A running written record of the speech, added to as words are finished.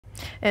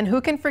And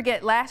who can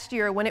forget last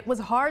year when it was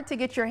hard to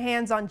get your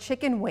hands on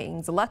chicken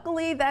wings?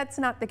 Luckily, that's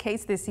not the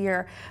case this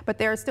year, but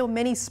there are still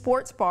many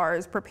sports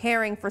bars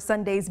preparing for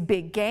Sunday's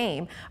big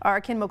game.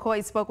 Our Ken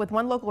McCoy spoke with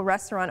one local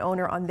restaurant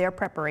owner on their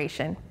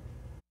preparation.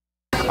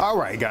 All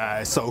right,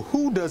 guys, so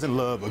who doesn't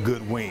love a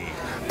good wing?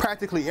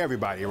 Practically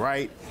everybody,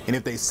 right? And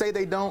if they say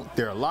they don't,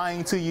 they're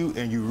lying to you,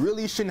 and you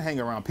really shouldn't hang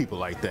around people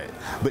like that.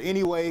 But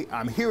anyway,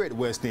 I'm here at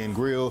West End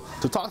Grill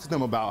to talk to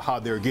them about how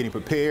they're getting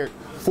prepared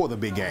for the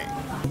big game.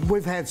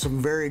 We've had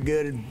some very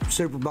good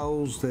Super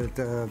Bowls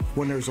that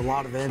when there's a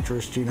lot of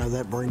interest, you know,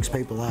 that brings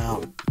people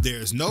out.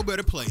 There's no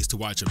better place to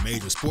watch a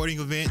major sporting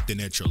event than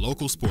at your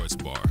local sports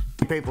bar.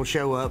 People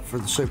show up for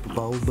the Super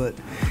Bowl, but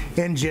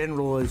in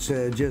general, it's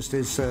just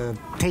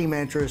team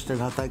interest,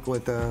 and I think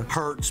with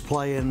Hurts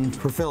playing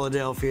for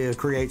Philadelphia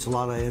creates a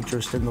lot of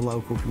interest in the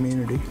local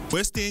community.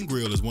 West End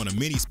Grill is one of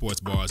many sports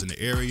bars in the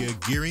area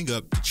gearing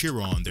up to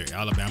cheer on their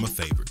Alabama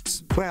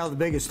favorites. Well, the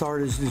biggest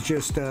start is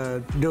just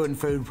doing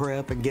food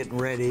prep and getting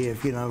ready.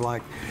 If you know,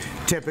 like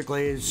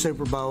typically it's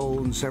Super Bowl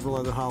and several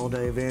other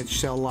holiday events, you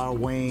sell a lot of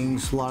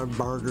wings, a lot of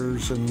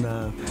burgers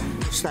and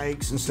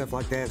steaks and stuff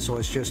like that. So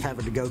it's just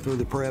having to go through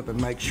the prep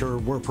and make sure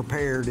we're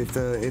prepared. If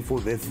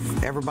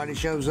everybody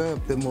shows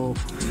up, then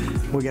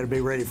we got to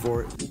be ready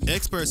for it.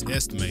 Experts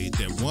estimate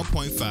that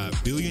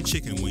 1.5 billion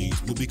chicken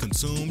wings will be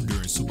consumed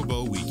during Super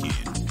Bowl weekend.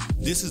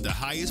 This is the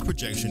highest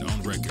projection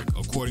on record,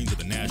 according to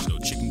the National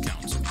Chicken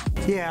Council.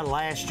 Yeah,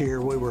 last year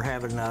we were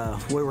having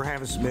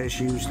some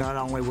issues. Not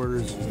only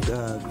were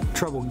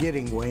trouble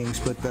getting wings,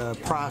 but the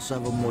price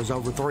of them was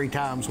over 3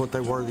 times what they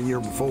were the year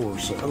before.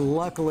 So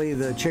luckily,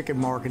 the chicken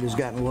market has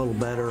gotten a little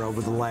better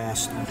over the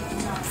last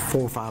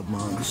 4 or 5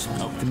 months,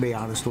 to be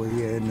honest with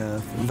you, and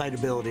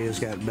availability has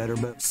gotten better.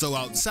 But so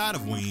outside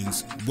of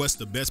wings, what's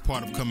the best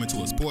part of coming to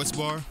a sports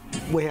bar?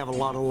 We have a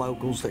lot of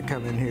locals that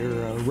come in here,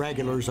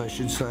 regulars, I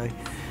should say,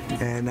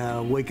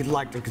 and we could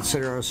like to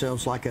consider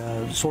ourselves like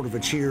a sort of a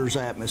Cheers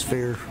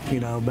atmosphere, you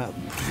know, about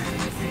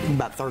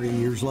 30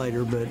 years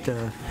later. But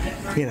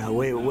you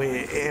know,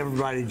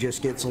 everybody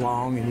just gets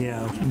along, and you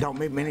know, don't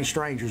meet many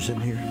strangers in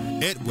here.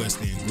 At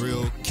West End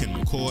Grill, Ken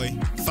McCoy,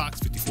 Fox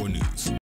 54 News.